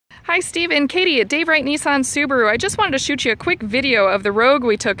Hi Steve and Katie at Dave Wright Nissan Subaru. I just wanted to shoot you a quick video of the Rogue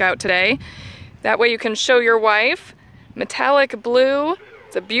we took out today. That way you can show your wife. Metallic blue.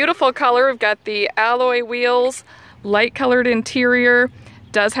 It's a beautiful color. We've got the alloy wheels, light colored interior,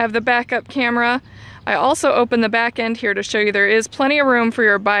 does have the backup camera. I also opened the back end here to show you there is plenty of room for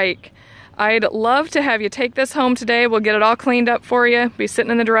your bike. I'd love to have you take this home today. We'll get it all cleaned up for you. Be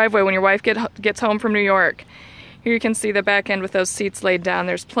sitting in the driveway when your wife gets home from New York. Here you can see the back end with those seats laid down.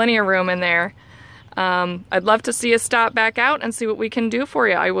 There's plenty of room in there. I'd love to see you stop back out and see what we can do for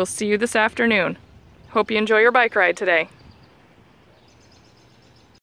you. I will see you this afternoon. Hope you enjoy your bike ride today.